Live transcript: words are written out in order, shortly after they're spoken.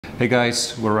Hey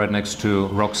guys, we're right next to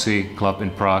Roxy Club in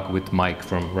Prague with Mike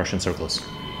from Russian Circles.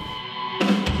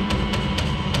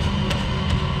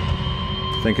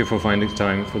 Thank you for finding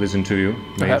time for this interview.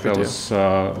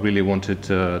 I really wanted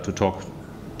to talk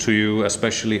to you,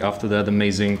 especially after that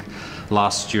amazing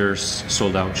last year's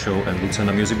sold-out show at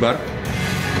Lucena Music Bar.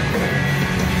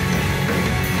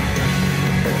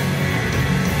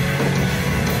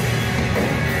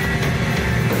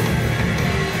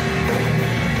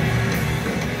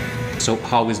 So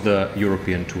how is the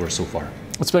European tour so far?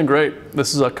 It's been great.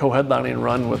 This is a co-headlining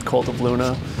run with Cult of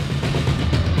Luna.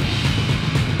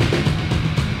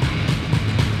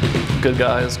 Good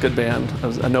guys, good band. It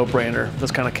was a no-brainer.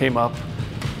 This kind of came up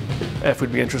if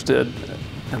we'd be interested,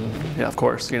 and yeah, of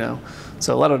course, you know.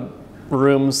 So a lot of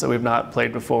rooms that we've not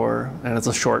played before, and it's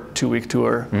a short 2-week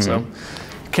tour, so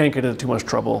can't get into too much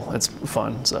trouble. It's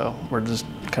fun, so we're just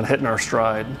kind of hitting our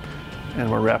stride. And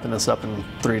we're wrapping this up in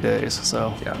 3 days,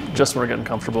 so yeah, just when we're getting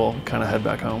comfortable, kind of head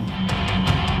back home.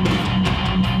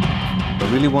 I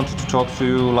really wanted to talk to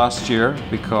you last year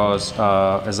because,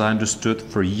 as I understood,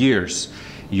 for years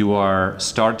you are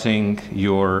starting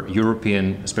your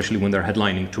European, especially when they're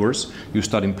headlining tours, you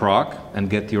start in Prague and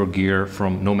get your gear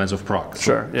from Nomads of Prague.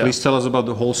 Sure, yeah. Please tell us about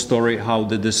the whole story. How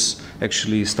did this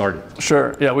actually start?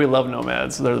 Sure, yeah, we love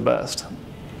Nomads. They're the best.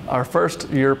 Our first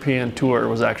European tour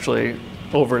was actually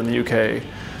over in the UK,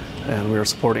 and we were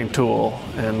supporting Tool,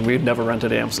 and we'd never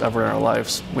rented amps ever in our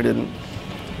lives. We didn't,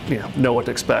 know what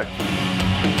to expect.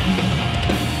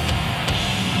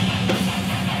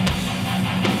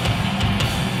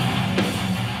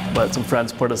 But some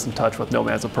friends put us in touch with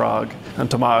Nomads of Prague, and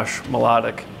Tomáš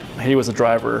Melodic, he was a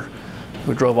driver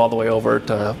who drove all the way over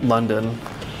to London,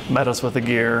 met us with the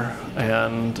gear,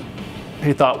 and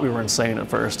he thought we were insane at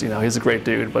first. He's a great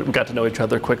dude, but we got to know each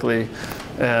other quickly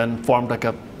and formed like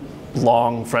a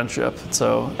long friendship.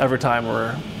 So every time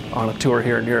we're on a tour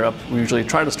here in Europe, we usually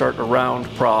try to start around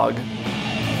Prague.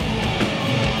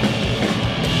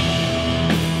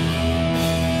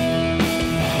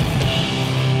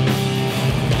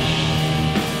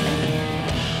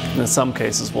 And in some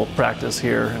cases, we'll practice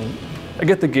here and I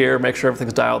get the gear, make sure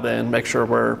everything's dialed in, make sure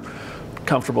we're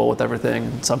comfortable with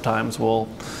everything. Sometimes we'll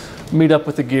meet up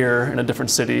with the gear in a different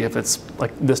city if it's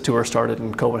like this tour started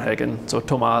in Copenhagen. So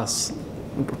Tomas,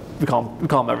 we call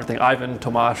him everything. Ivan,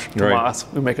 Tomas, Right.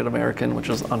 We make it American, which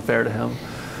is unfair to him.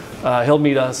 He'll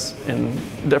meet us in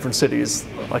different cities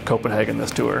like Copenhagen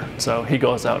this tour. So he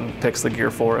goes out and picks the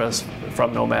gear for us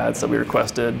from Nomads that we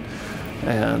requested.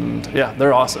 And yeah,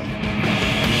 they're awesome.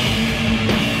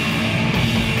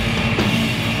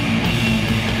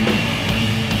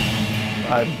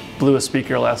 I blew a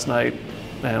speaker last night,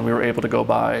 and we were able to go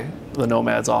by the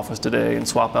Nomads office today and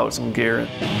swap out some gear.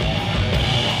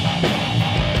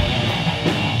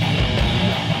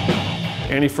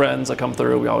 Any friends that come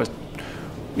through, we always,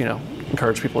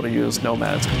 encourage people to use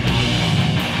Nomads.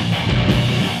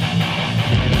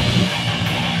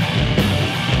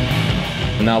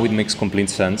 Now it makes complete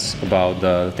sense. About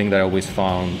the thing that I always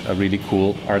found really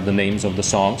cool are the names of the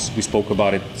songs. We spoke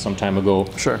about it some time ago.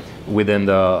 Sure. Within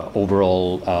the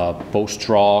overall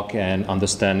post-rock and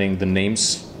understanding the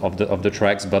names of the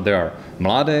tracks, but there are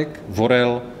Mládek,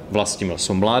 Vorel, Vlastimil.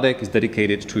 So Mládek is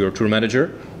dedicated to your tour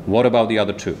manager. What about the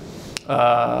other two?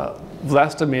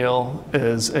 Vlastimil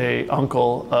is a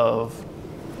uncle of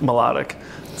Mládek.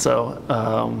 So,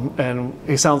 and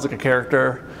he sounds like a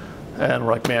character. And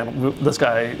we're like, man, this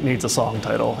guy needs a song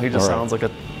title. He just sounds like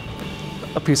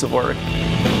a piece of work.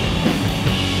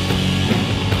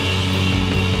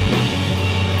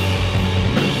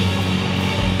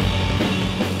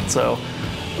 So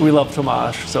we love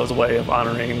Tomáš, so it's a way of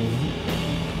honoring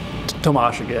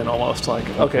Tomáš again, almost like,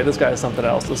 okay, this guy is something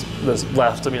else, this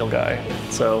Vlastimil guy.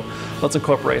 So let's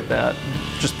incorporate that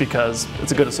just because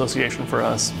it's a good association for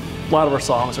us. A lot of our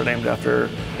songs are named after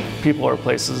people or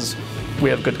places we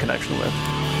have good connection with.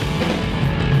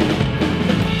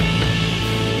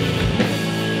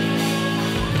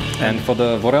 And for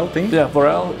the Vorel thing? Yeah,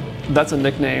 Vorel, that's a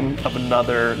nickname of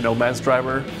another Nomads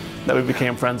driver that we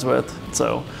became friends with.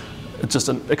 So it's just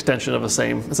an extension of it's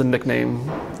a nickname,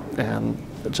 and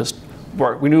it just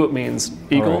worked. We knew it means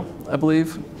eagle, I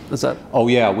believe. Is that? Oh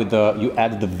yeah, you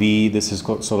add the V. This is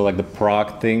sort of like the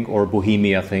Prague thing or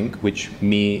Bohemia thing, which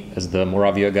me as the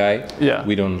Moravia guy,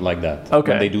 we don't like that.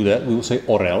 Okay. When they do that, we will say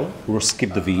Orel. We will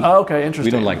skip the V. Oh, okay,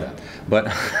 interesting. We don't like that, but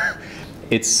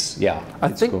it's I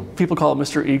think cool. People call it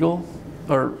Mr. Eagle,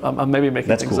 or I'm maybe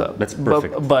making things up. That's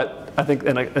perfect. But I think,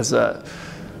 and as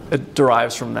it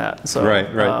derives from that. So Right.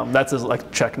 that's his like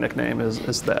Czech nickname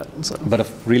is that. So. But a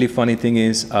really funny thing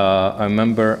is, I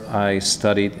remember I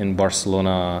studied in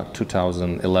Barcelona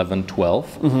 2011-12,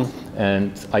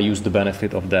 and I used the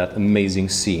benefit of that amazing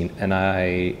scene, and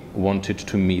I wanted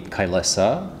to meet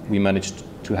Kailesa. We managed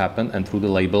to happen, and through the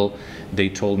label, they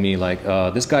told me like,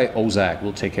 this guy Ozak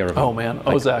will take care of him. Oh man,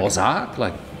 like, Ozak. Ozak?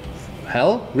 Like,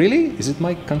 hell, really? Is it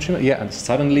my countryman? Yeah, and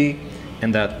suddenly,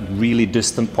 in that really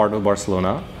distant part of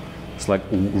Barcelona, it's like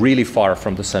really far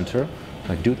from the center.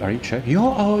 Like, dude, are you Czech?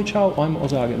 Yo, oh, ciao, I'm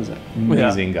Ozak. It's an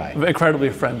amazing guy. Incredibly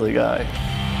friendly guy.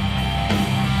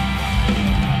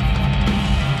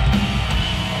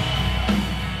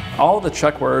 All the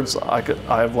Czech words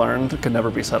I've learned could never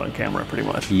be said on camera, pretty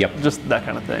much. Yep. Just that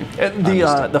kind of thing. And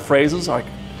the phrases are like,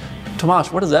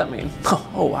 Tomasz, what does that mean?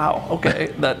 Oh wow,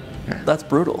 okay, that's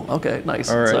brutal. Okay,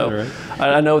 nice. All right, so all right.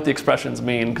 I know what the expressions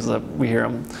mean because we hear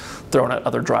them thrown at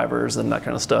other drivers and that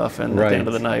kind of stuff. And at the end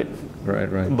of the night.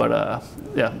 Right. But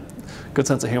yeah, good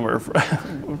sense of humor.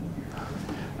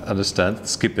 Understand.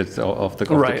 Skip it off the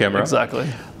Right, camera. exactly.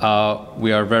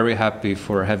 We are very happy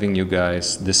for having you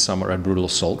guys this summer at Brutal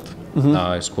Assault.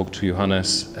 I spoke to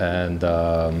Johannes, and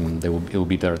it will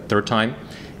be their third time.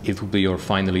 It will be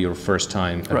finally your first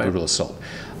time at Brutal Assault.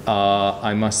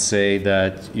 I must say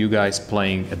that you guys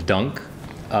playing at Dunk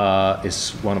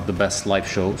is one of the best live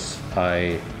shows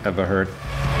I ever heard.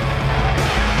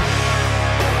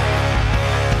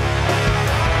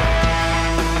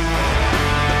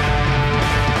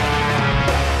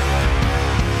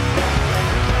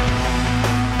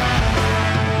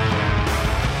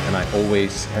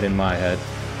 Always had in my head,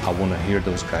 I want to hear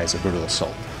those guys at Brutal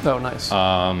Assault. Oh, nice.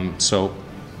 So,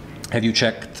 have you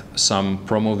checked some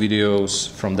promo videos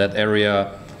from that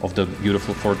area of the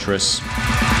beautiful fortress?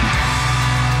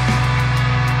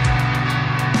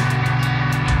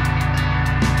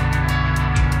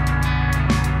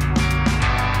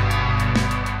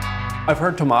 I've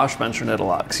heard Tomasz mention it a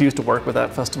lot because he used to work with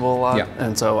that festival a lot,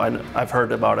 and so I've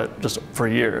heard about it just for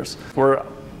years. We're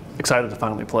excited to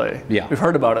finally play. Yeah. We've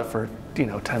heard about it for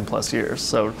 10 plus years,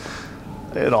 so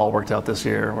it all worked out this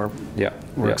year.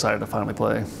 We're excited to finally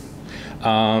play.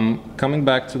 Coming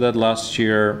back to that last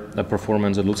year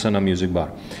performance at Lucena Music Bar,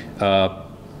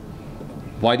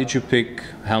 why did you pick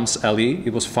Helm's Alley?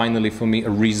 It was finally for me a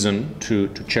reason to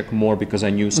check more because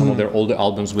I knew some of their older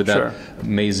albums with that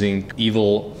amazing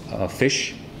evil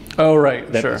fish. Oh right,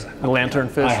 sure. A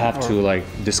lanternfish. I have to like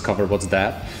discover what's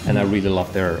that, and I really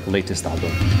love their latest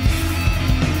album.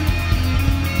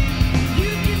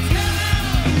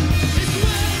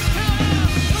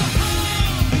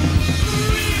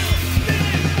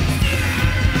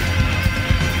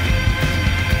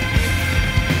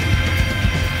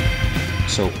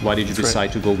 So why did you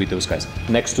decide to go with those guys?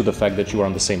 Next to the fact that you are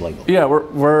on the same label. Yeah,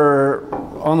 we're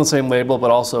on the same label, but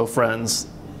also friends.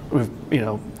 We've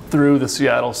through the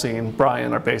Seattle scene.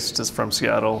 Brian, our bassist, is from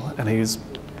Seattle, and he's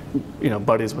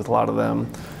buddies with a lot of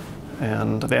them.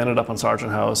 And they ended up on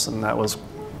Sargent House, and that was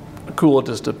cool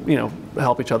just to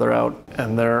help each other out.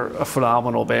 And they're a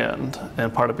phenomenal band,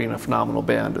 and part of being a phenomenal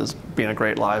band is being a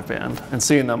great live band. And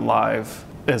seeing them live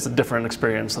is a different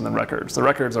experience than the records. The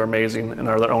records are amazing and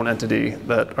are their own entity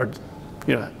that are,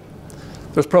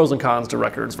 there's pros and cons to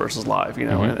records versus live,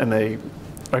 and they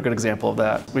are a good example of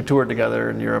that. We toured together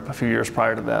in Europe a few years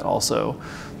prior to that also.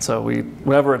 So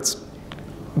whenever it's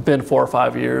been 4 or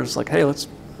 5 years, like, hey, let's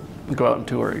go out and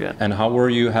tour again. And how were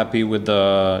you happy with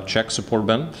the Czech support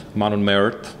band, Manon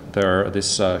Mert? They're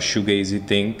this shoegazy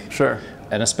thing. Sure.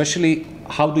 And especially,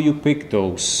 how do you pick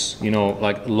those,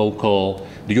 like local,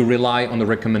 do you rely on the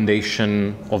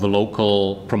recommendation of a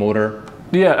local promoter?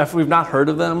 Yeah, if we've not heard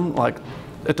of them, like,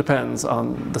 it depends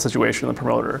on the situation of the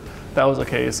promoter. That was a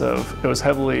case of, it was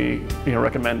heavily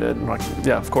recommended, and like,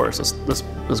 yeah, of course, this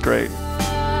is great.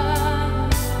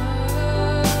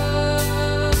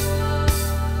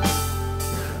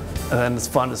 And then it's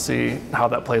fun to see how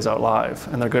that plays out live.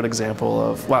 And they're a good example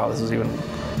of, wow, this is even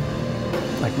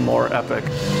like more epic.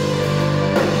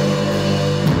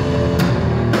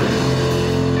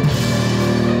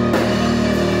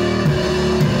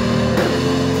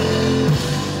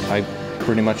 I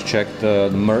pretty much checked the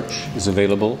merch is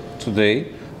available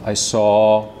today. I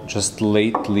saw just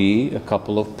lately a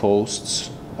couple of posts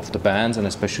of the bands and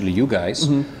especially you guys.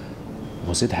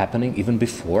 Was it happening even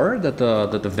before that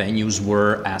the venues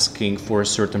were asking for a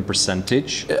certain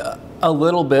percentage? A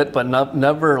little bit, but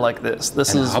never like this.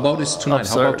 How about this tonight?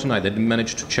 Absurd. How about tonight? They didn't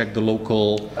manage to check the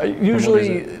local.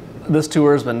 Usually, this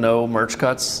tour has been no merch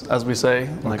cuts, as we say.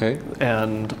 Okay.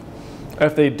 And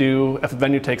if they do, if a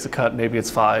venue takes a cut, maybe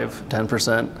it's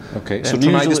 5-10%. Okay. And so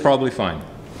tonight is probably fine.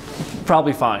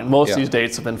 probably fine. Most Yeah. of these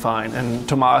dates have been fine, and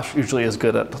Tomasz usually is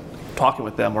good at talking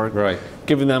with them or Right.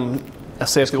 giving them a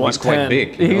safety 110. He's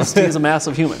quite big. You know? He's a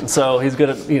massive human, so he's good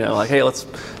at, like, hey,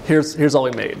 here's all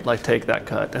we made, like, take that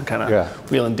cut and kind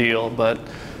of wheel and deal. But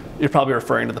you're probably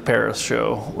referring to the Paris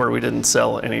show where we didn't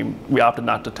sell any. We opted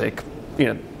not to take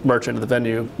merch into the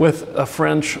venue with a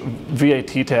French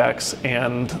VAT tax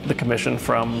and the commission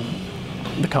from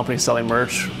the company selling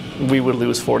merch. We would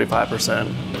lose 45%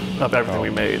 of everything we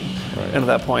made. Right. And at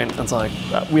that point, it's like,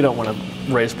 we don't want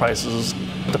to raise prices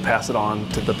to pass it on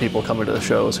to the people coming to the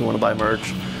shows who want to buy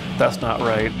merch. That's not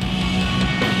right.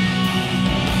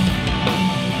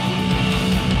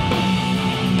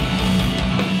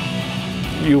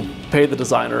 You pay the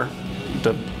designer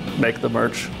to make the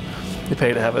merch. You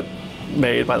pay to have it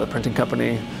made by the printing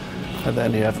company, and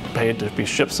then you have paid to be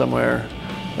shipped somewhere,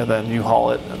 and then you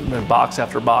haul it in box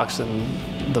after box in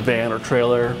the van or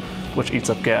trailer, which eats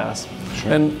up gas.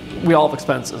 Sure. And we all have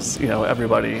expenses,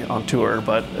 everybody on tour,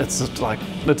 but it's just like,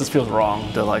 it just feels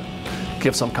wrong to like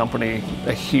give some company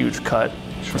a huge cut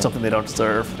for something they don't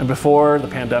deserve. And before the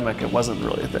pandemic, it wasn't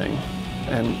really a thing.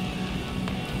 And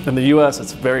in the US,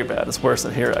 it's very bad. It's worse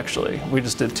than here, actually. We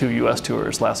just did 2 US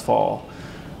tours last fall,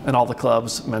 and all the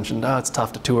clubs mentioned, it's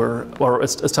tough to tour, or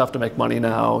it's tough to make money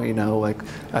now, like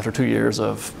after 2 years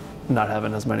of not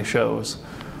having as many shows.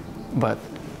 But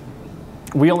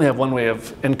we only have one way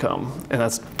of income, and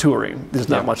that's touring. There's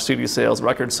not much CD sales.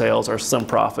 Record sales are some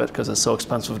profit because it's so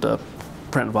expensive to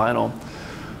print vinyl.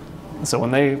 So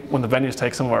when the venues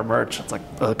take some of our merch, it's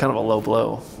like kind of a low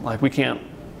blow. Like, we can't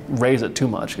raise it too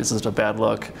much because it's just a bad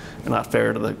look and not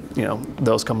fair to the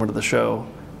those coming to the show.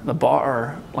 The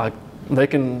bar, like, they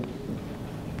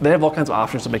have all kinds of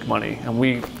options to make money, and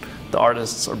we, the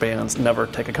artists or bands, never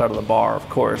take a cut of the bar, of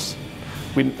course.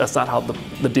 That's not how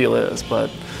the deal is, but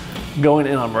going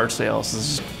in on merch sales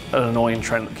is an annoying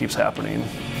trend that keeps happening.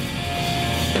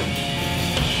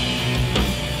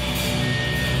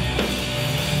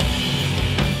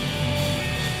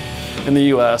 In the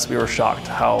US, we were shocked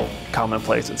how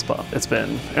commonplace it's been,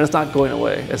 and it's not going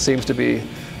away. It seems to be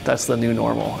that's the new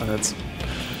normal, and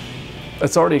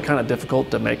it's already kind of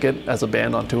difficult to make it as a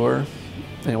band on tour.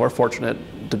 And we're fortunate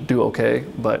to do okay,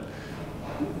 but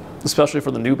especially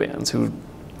for the new bands who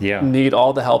need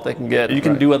all the help they can get. You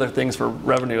can do other things for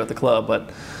revenue at the club,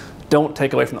 but don't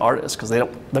take away from the artists, because they're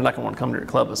not going to want to come to your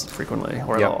club as frequently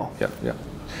or at all. Yeah.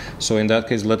 So in that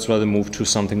case, let's rather move to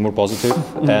something more positive,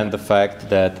 and the fact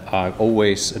that I've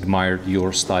always admired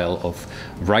your style of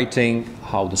writing,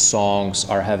 how the songs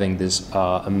are having this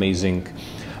amazing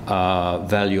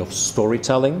value of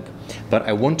storytelling. But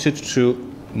I wanted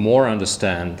to more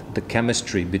understand the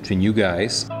chemistry between you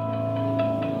guys.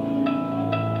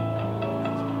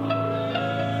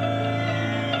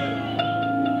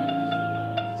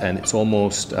 And it's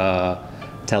almost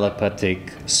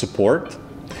telepathic support.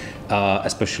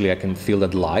 Especially I can feel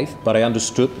that live, but I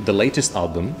understood the latest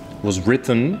album was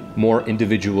written more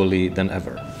individually than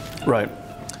ever. Right.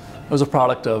 It was a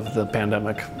product of the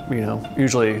pandemic.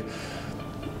 Usually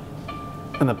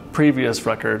in the previous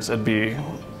records, it'd be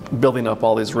building up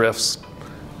all these riffs,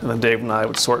 and then Dave and I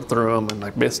would sort through them, and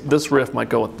like, this riff might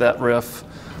go with that riff.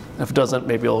 If it doesn't,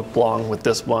 maybe it'll belong with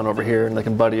this one over here, and they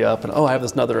can buddy up, and I have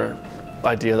this another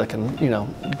idea that can,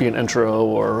 be an intro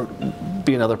or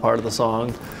be another part of the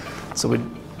song. So we'd,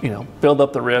 build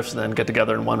up the riffs and then get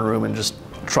together in one room and just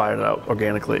try it out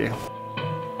organically.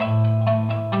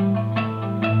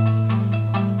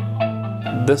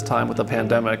 This time with the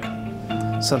pandemic,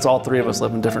 since all 3 of us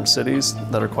live in different cities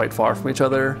that are quite far from each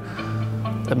other,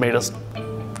 it made us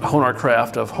hone our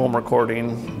craft of home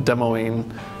recording, demoing,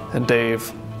 and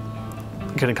Dave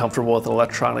getting comfortable with an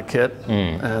electronic kit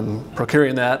and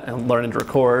procuring that and learning to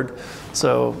record.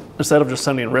 So instead of just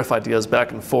sending riff ideas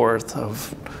back and forth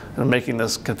and making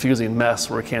this confusing mess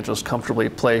where we can't just comfortably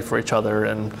play for each other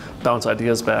and bounce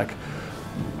ideas back,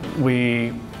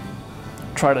 we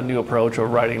tried a new approach of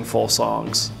writing full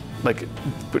songs, like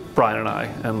Brian and I,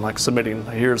 and like submitting,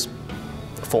 here's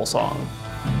a full song.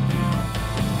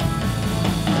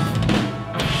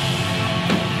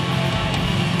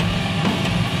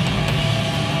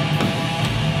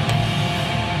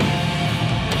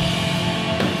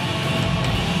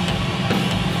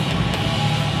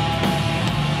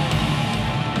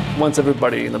 Once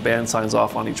everybody in the band signs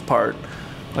off on each part,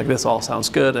 like this all sounds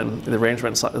good and the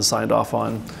arrangement is signed off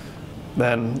on,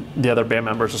 then the other band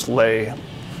members just lay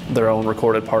their own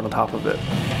recorded part on top of it.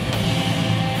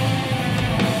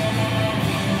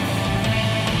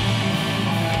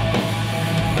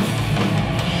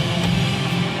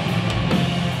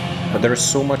 There is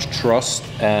so much trust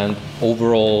and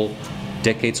overall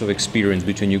decades of experience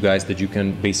between you guys that you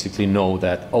can basically know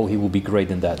that, oh, he will be great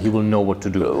in that. He will know what to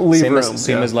do. Same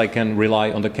as I can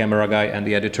rely on the camera guy and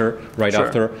the editor right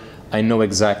after. I know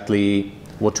exactly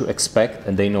what to expect,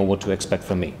 and they know what to expect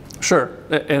from me. Sure.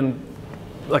 And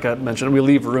like I mentioned, we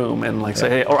leave room and like say,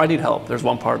 hey, or I need help. There's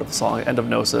one part of the song, End of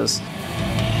Gnosis.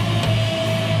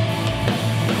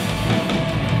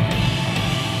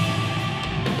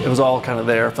 It was all kind of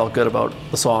there, felt good about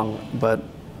the song, but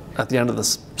at the end of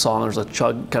this song, there's a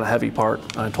chug, kind of heavy part.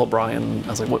 And I told Brian, I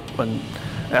was like, what, and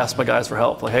asked my guys for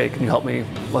help. Like, hey, can you help me?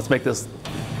 Let's make this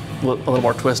a little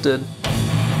more twisted.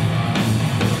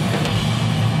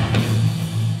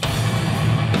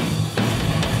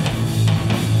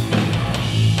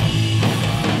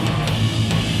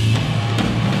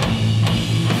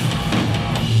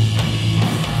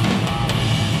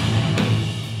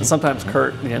 Sometimes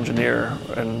Kurt, the engineer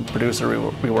and producer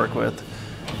we work with,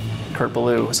 Kurt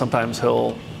Ballou, sometimes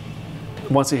he'll,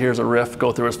 once he hears a riff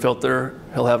go through his filter,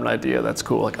 he'll have an idea that's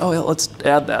cool. Like, oh yeah, let's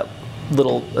add that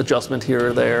little adjustment here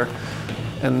or there.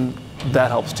 And that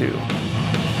helps too.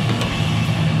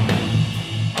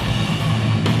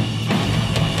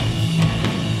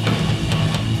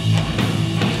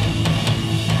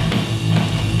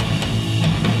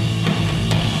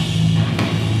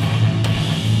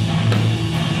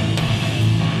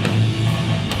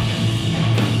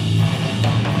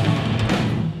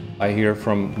 I hear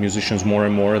from musicians more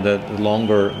and more that the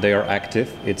longer they are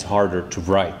active, it's harder to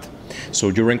write.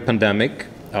 So during pandemic,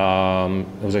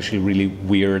 it was actually really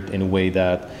weird in a way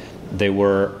that they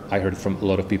were, I heard from a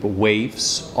lot of people,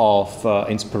 waves of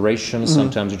inspiration.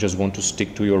 Sometimes you just want to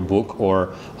stick to your book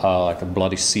or like a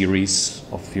bloody series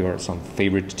of your some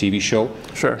favorite TV show.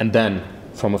 Sure. And then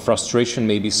from a frustration,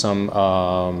 maybe some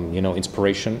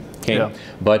inspiration came. Yeah.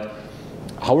 But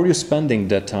how were you spending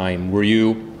that time? Were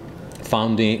you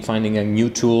finding new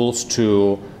tools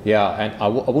to, and I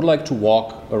would like to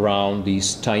walk around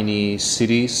these tiny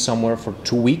cities somewhere for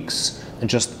 2 weeks and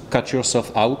just cut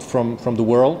yourself out from the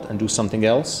world and do something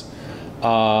else.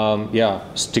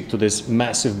 Stick to this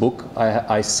massive book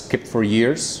I skipped for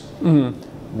years.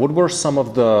 What were some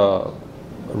of the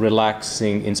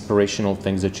relaxing, inspirational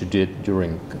things that you did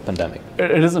during the pandemic?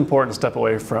 It is important to step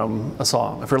away from a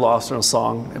song. If you're lost in a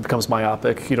song, it becomes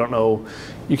myopic. You don't know,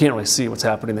 you can't really see what's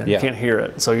happening there. You can't hear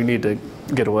it, so you need to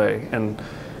get away. And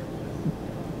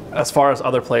as far as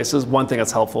other places, one thing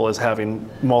that's helpful is having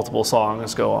multiple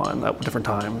songs go on at different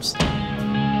times.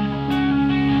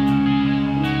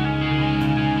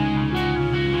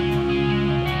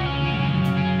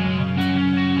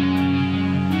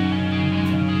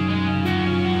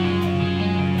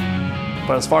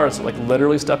 But as far as like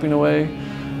literally stepping away,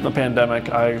 in the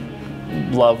pandemic, I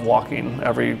love walking.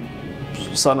 Every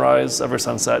sunrise, every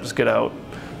sunset, just get out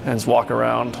and just walk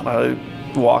around. I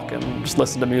walk and just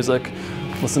listen to music,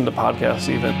 listen to podcasts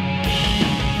even.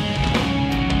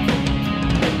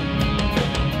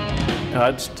 And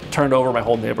I just turned over my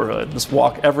whole neighborhood. Just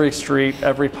walk every street,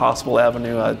 every possible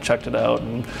avenue. I checked it out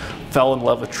and fell in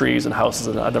love with trees and houses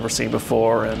that I'd never seen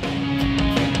before. And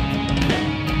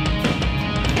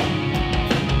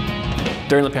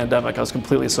during the pandemic, I was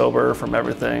completely sober from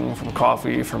everything, from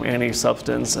coffee, from any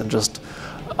substance, and just,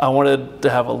 I wanted to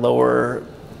have a lower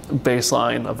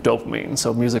baseline of dopamine.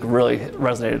 So music really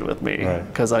resonated with me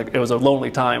because it was a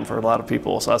lonely time for a lot of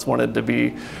people. So I just wanted to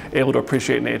be able to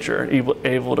appreciate nature,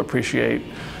 able to appreciate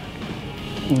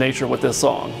nature with this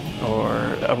song or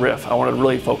a riff. I wanted to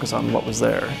really focus on what was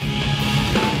there.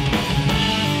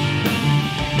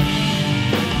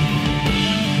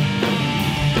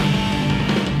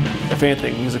 If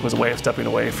anything, music was a way of stepping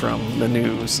away from the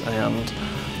news and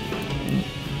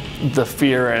the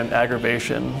fear and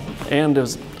aggravation. And it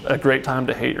was a great time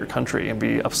to hate your country and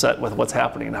be upset with what's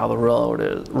happening, how the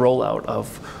rollout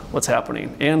of what's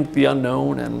happening, and the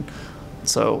unknown. And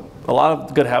so a lot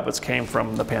of good habits came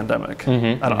from the pandemic.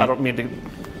 I don't mean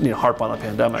to harp on the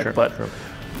pandemic, but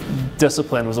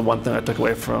discipline was the one thing I took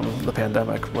away from the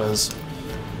pandemic, was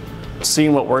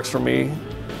seeing what works for me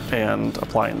and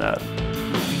applying that.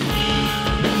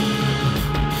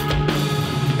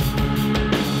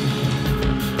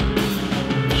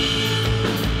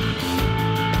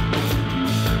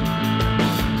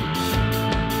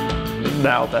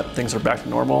 Now that things are back to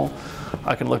normal,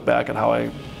 I can look back at how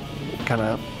I kind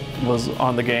of was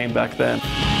on the game back then.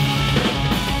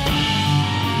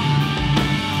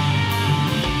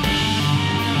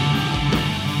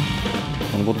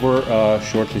 And what were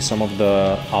shortly some of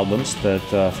the albums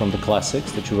that from the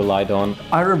classics that you relied on?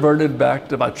 I reverted back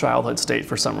to my childhood state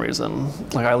for some reason.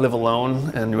 Like, I live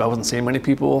alone and I wasn't seeing many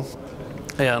people,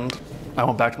 and I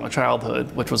went back to my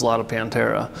childhood, which was a lot of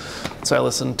Pantera. So I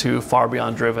listened to Far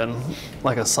Beyond Driven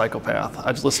like a psychopath.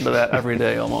 I just listened to that every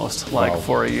day almost, like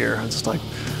for a year. I was just like,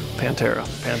 Pantera,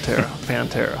 Pantera,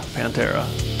 Pantera, Pantera.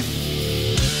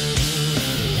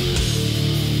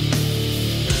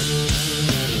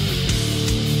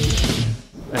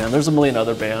 And there's a million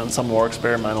other bands, some more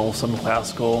experimental, some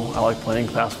classical. I like playing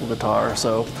classical guitar,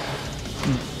 so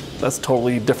that's a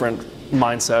totally different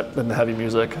mindset than heavy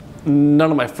music. None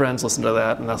of my friends listen to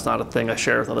that, and that's not a thing I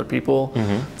share with other people.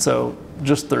 So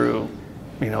just through,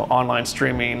 online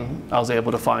streaming, I was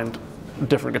able to find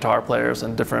different guitar players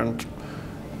and different,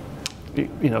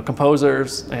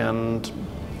 composers and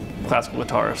classical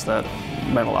guitarists that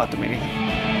meant a lot to me.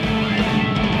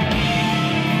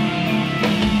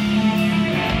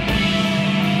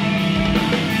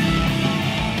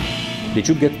 Did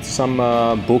you get some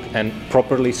book and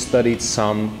properly studied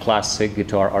some classic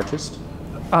guitar artists?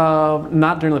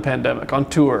 Not during the pandemic. On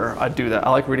tour, I do that. I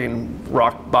like reading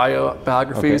rock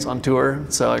biographies on tour.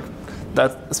 So like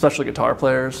that, especially guitar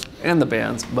players and the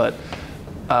bands. But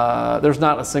there's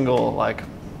not a single like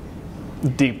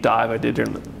deep dive I did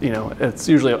during the, it's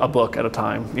usually a book at a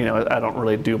time. I don't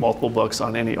really do multiple books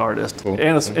on any artist. Cool.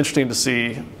 And it's interesting to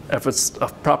see if it's a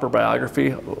proper biography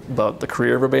about the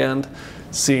career of a band,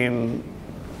 seeing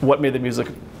what made the music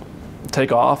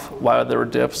take off, why there were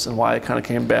dips, and why it kind of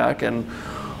came back, and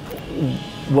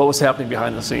what was happening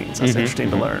behind the scenes. That's interesting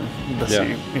to learn, to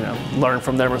see, learn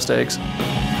from their mistakes.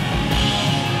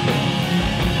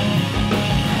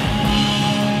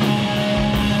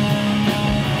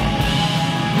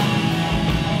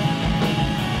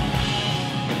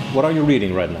 What are you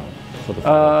reading right now? For the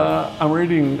I'm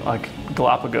reading like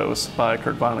Galapagos by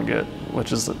Kurt Vonnegut,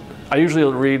 which is, I usually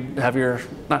read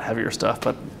not heavier stuff,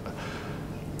 but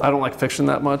I don't like fiction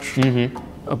that much.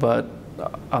 But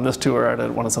on this tour, I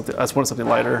wanted something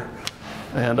lighter,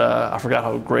 and I forgot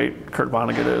how great Kurt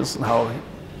Vonnegut is and how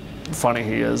funny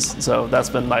he is. So that's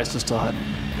been nice, just to have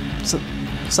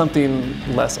something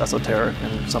less esoteric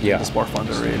and something just more fun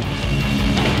to read.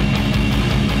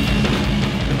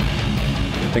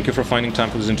 Thank you for finding time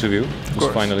for this interview. I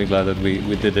was finally glad that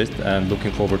we did it, and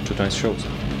looking forward to tonight's shows.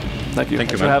 Thank you.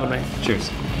 Thanks for having me. Cheers.